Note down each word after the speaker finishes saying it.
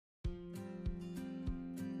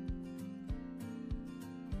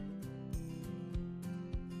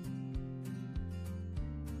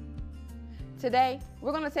Today,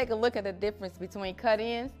 we're going to take a look at the difference between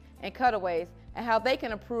cut-ins and cutaways and how they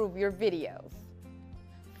can improve your videos.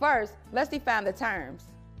 First, let's define the terms.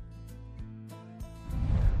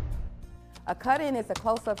 A cut-in is a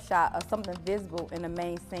close-up shot of something visible in the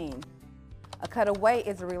main scene. A cutaway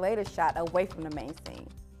is a related shot away from the main scene.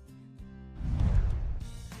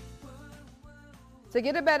 To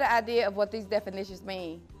get a better idea of what these definitions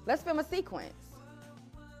mean, let's film a sequence.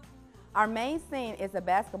 Our main scene is a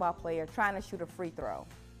basketball player trying to shoot a free throw.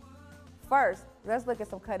 First, let's look at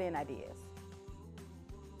some cut-in ideas.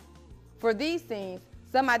 For these scenes,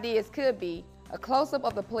 some ideas could be a close-up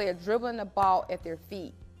of the player dribbling the ball at their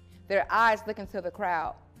feet, their eyes looking to the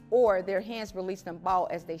crowd, or their hands releasing the ball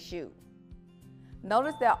as they shoot.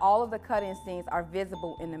 Notice that all of the cut-in scenes are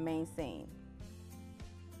visible in the main scene.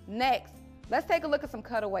 Next, let's take a look at some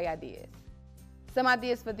cutaway ideas. Some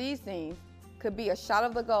ideas for these scenes could be a shot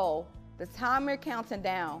of the goal, the timer counting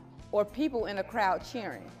down, or people in the crowd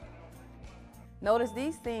cheering. Notice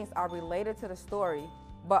these scenes are related to the story,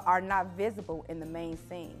 but are not visible in the main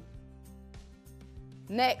scene.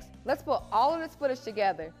 Next, let's put all of this footage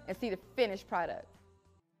together and see the finished product.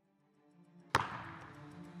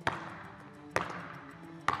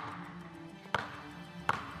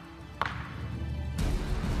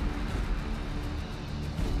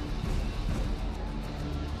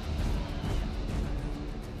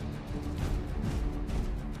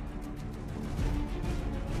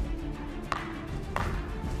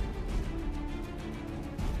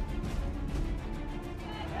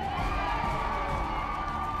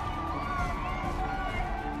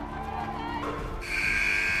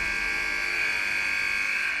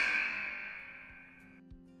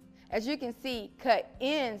 As you can see,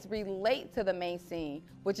 cut-ins relate to the main scene,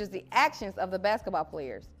 which is the actions of the basketball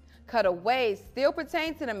players. Cutaways still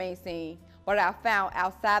pertain to the main scene, but are found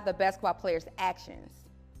outside the basketball players' actions.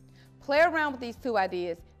 Play around with these two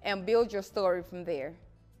ideas and build your story from there.